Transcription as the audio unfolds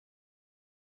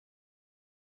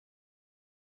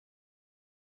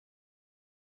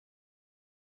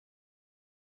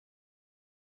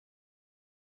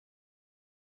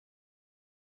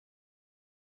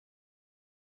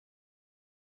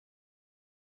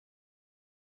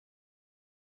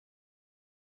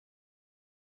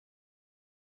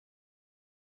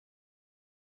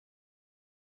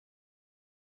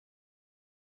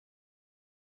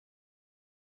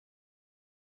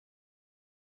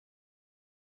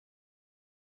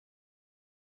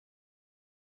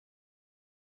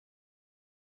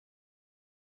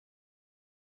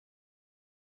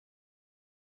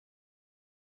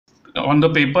on the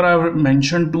paper I have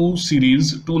mentioned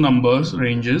two numbers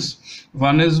ranges.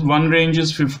 One range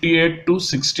is 58 to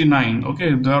 69.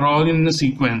 Okay, they are all in the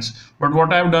sequence, but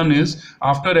what I have done is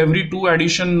after every two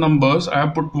addition numbers I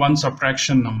have put one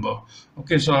subtraction number.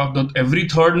 Okay, so every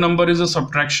third number is a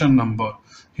subtraction number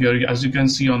here, as you can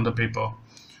see on the paper.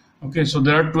 Okay, so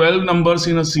there are 12 numbers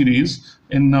in a series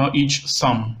in each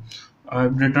sum.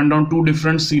 I've written down two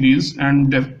different series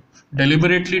and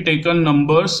deliberately taken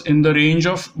numbers in the range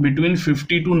of between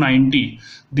 50 to 90.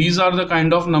 These are the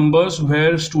kind of numbers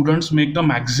where students make the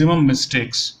maximum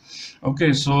mistakes.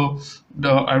 Okay, so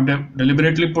I've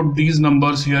deliberately put these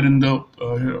numbers here in the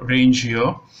range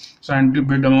here. So I'm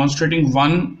be demonstrating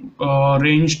one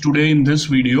range today in this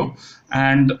video,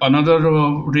 and another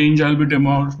range I'll be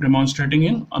demonstrating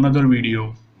in another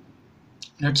video.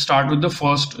 Let's start with the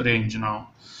first range now.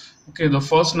 Okay, the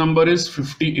first number is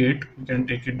 58. We can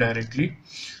take it directly.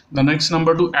 The next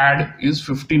number to add is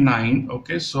 59.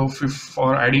 Okay, so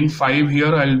for adding 5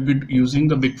 here, I'll be using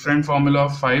the big friend formula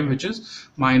of 5, which is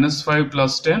minus 5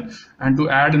 plus 10. And to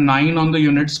add 9 on the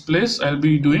units place, I'll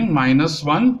be doing minus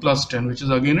 1 plus 10, which is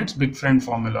again its big friend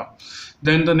formula.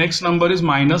 Then the next number is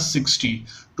minus 60.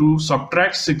 To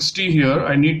subtract 60 here,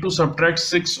 I need to subtract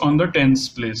 6 on the tens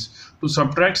place. To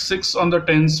subtract 6 on the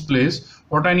tens place,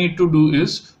 what I need to do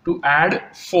is to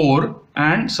add 4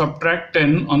 and subtract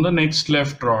 10 on the next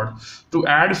left rod. To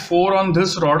add 4 on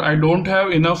this rod, I don't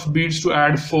have enough beads to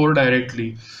add 4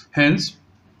 directly. Hence,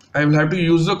 I will have to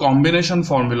use the combination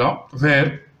formula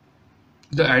where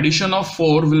the addition of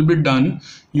 4 will be done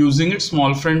using its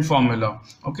small friend formula.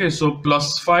 Okay, so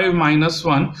plus 5 minus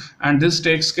 1, and this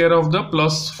takes care of the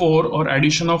plus 4 or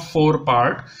addition of 4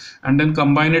 part, and then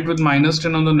combine it with minus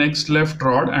 10 on the next left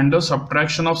rod, and the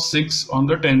subtraction of 6 on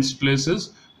the tens place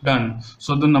is done.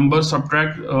 So the number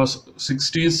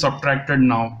 60 is subtracted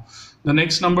now. The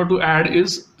next number to add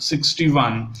is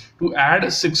 61. To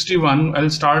add 61, I'll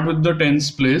start with the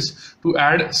tens place. To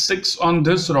add 6 on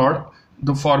this rod,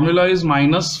 the formula is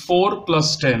minus 4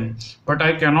 plus 10, but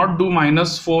I cannot do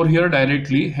minus 4 here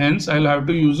directly. Hence, I'll have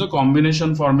to use a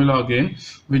combination formula again,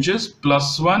 which is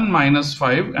plus 1 minus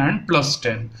 5 and plus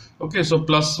 10. Okay, so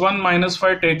plus 1 minus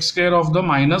 5 takes care of the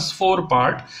minus 4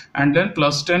 part, and then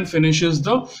plus 10 finishes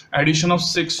the addition of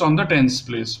 6 on the tens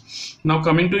place. Now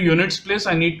coming to units place,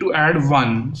 I need to add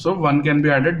 1. So 1 can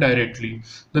be added directly.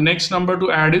 The next number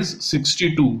to add is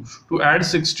 62. To add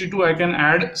 62, I can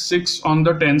add 6 on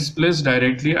the tens place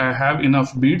directly. I have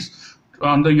enough beads.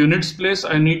 On the units place,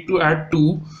 I need to add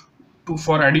 2.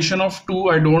 For addition of 2,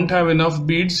 I don't have enough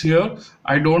beads here.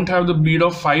 I don't have the bead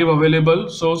of 5 available,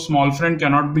 so small friend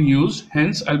cannot be used.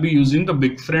 Hence, I'll be using the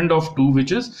big friend of 2,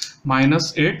 which is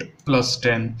minus 8 plus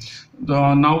 10.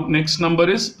 Now next number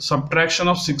is subtraction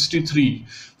of 63.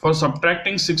 For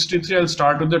subtracting 63, I'll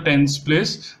start with the tens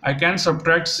place. I can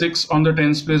subtract 6 on the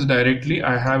tens place directly.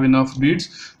 I have enough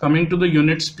beads. Coming to the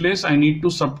units place, I need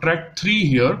to subtract 3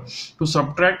 here. To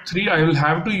subtract 3, I will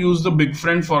have to use the big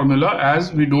friend formula,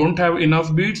 as we don't have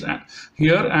enough beads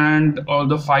here, and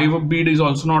the 5 bead is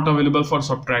also not available for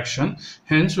subtraction.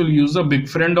 Hence, we'll use the big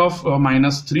friend of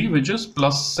minus 3, which is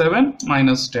plus 7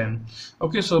 minus 10.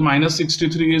 Okay, so minus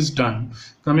 63 is done.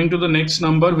 Coming to the next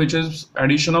number, which is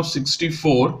addition of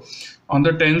 64. On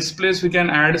the tens place, we can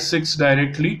add 6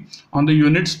 directly. On the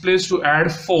units place, to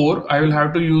add 4, I will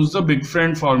have to use the big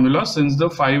friend formula, since the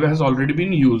 5 has already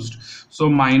been used. So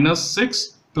minus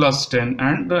 6 plus 10,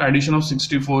 and the addition of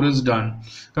 64 is done.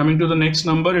 Coming to the next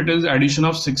number, it is addition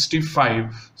of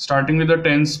 65. Starting with the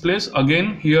tens place,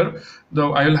 again here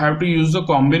I will have to use the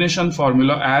combination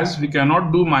formula, as we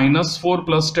cannot do minus 4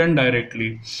 plus 10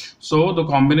 directly. So the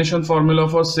combination formula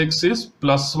for 6 is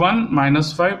plus 1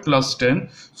 minus 5 plus 10.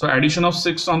 So addition of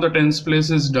 6 on the tens place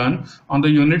is done. On the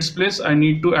units place, I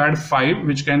need to add 5,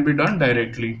 which can be done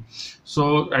directly.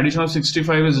 So addition of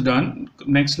 65 is done.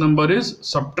 Next number is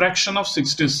subtraction of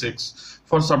 66.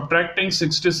 For subtracting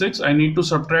 66, I need to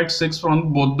subtract 6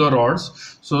 from both the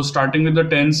rods. So starting with the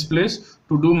tens place,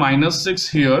 to do minus 6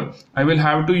 here, I will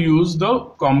have to use the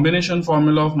combination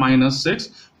formula of minus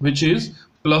 6, which is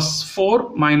plus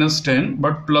 4 minus 10,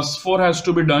 but plus 4 has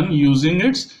to be done using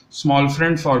its small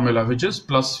friend formula, which is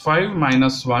plus 5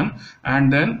 minus 1,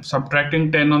 and then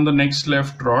subtracting 10 on the next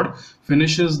left rod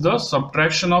finishes the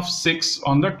subtraction of 6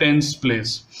 on the tens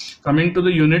place. Coming to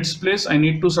the units place, I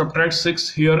need to subtract 6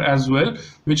 here as well,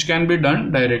 which can be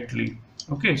done directly.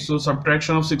 Okay, so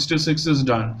subtraction of 66 is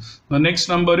done. The next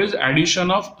number is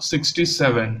addition of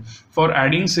 67. For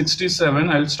adding 67,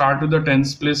 I'll start with the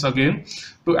tens place again.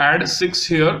 To add 6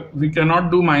 here, we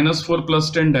cannot do minus 4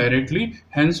 plus 10 directly.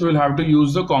 Hence, we'll have to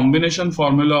use the combination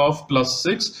formula of plus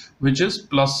 6, which is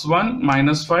plus 1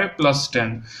 minus 5 plus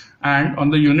 10. And on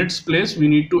the units place, we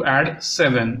need to add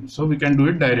 7. So we can do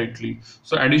it directly.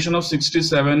 So addition of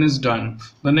 67 is done.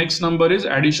 The next number is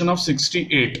addition of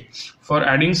 68. For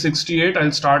adding 68,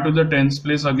 I'll start with the tens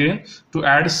place again. To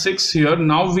add 6 here,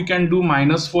 now we can do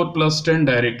minus 4 plus 10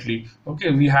 directly. Okay,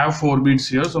 we have 4 bits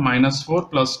here. So minus 4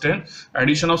 plus 10.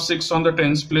 Addition of 6 on the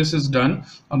tens place is done.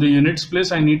 On the units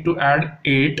place, I need to add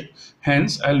 8.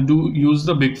 Hence, I'll use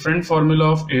the big friend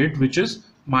formula of 8, which is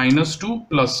minus 2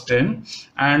 plus 10,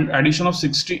 and addition of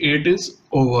 68 is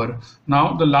over.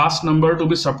 Now the last number to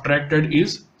be subtracted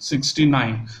is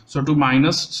 69. So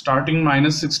to starting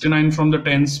minus 69 from the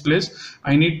tens place,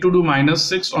 I need to do minus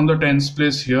 6 on the tens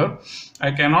place here.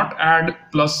 I cannot add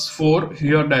plus 4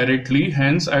 here directly,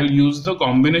 hence I'll use the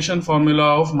combination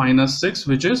formula of minus 6,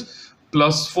 which is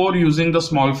plus 4 using the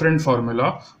small friend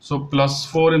formula. So plus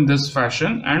 4 in this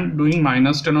fashion, and doing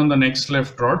minus 10 on the next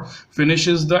left rod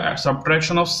finishes the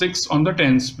subtraction of 6 on the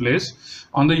tens place.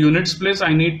 On the units place,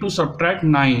 I need to subtract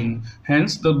 9.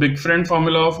 Hence the big friend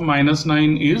formula of minus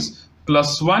 9 is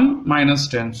plus 1 minus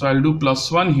 10. So I'll do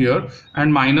plus 1 here,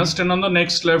 and minus 10 on the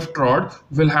next left rod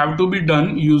will have to be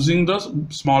done using the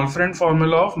small friend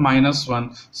formula of minus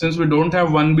 1. Since we don't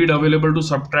have one bit available to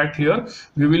subtract here,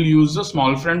 we will use the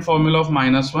small friend formula of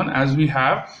minus 1 as we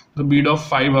have the bit of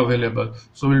 5 available.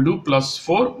 So we'll do plus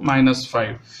 4 minus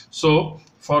 5. So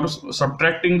for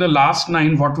subtracting the last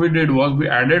 9, what we did was we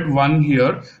added 1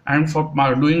 here, and for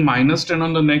doing minus 10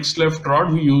 on the next left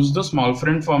rod, we used the small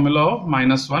friend formula of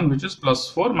minus 1, which is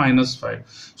plus 4 minus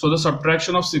 5. So the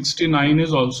subtraction of 69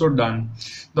 is also done.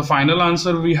 The final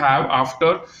answer we have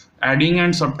after adding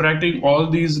and subtracting all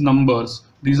these numbers.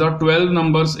 These are 12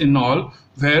 numbers in all,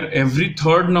 where every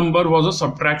third number was a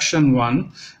subtraction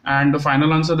 1, and the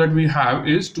final answer that we have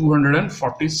is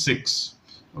 246.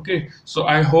 Okay, so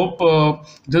I hope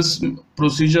this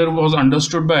procedure was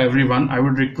understood by everyone. I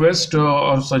would request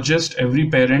or suggest every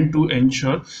parent to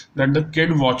ensure that the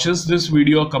kid watches this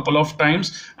video a couple of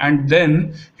times, and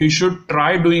then he should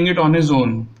try doing it on his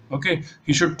own. Okay,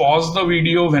 he should pause the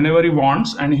video whenever he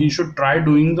wants, and he should try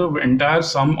doing the entire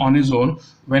sum on his own.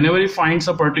 Whenever he finds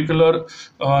a particular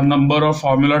number or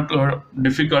formula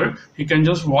difficult, he can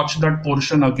just watch that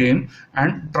portion again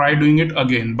and try doing it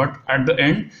again. But at the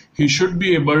end, he should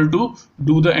be able to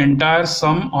do the entire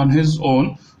sum on his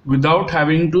own without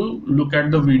having to look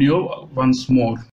at the video once more.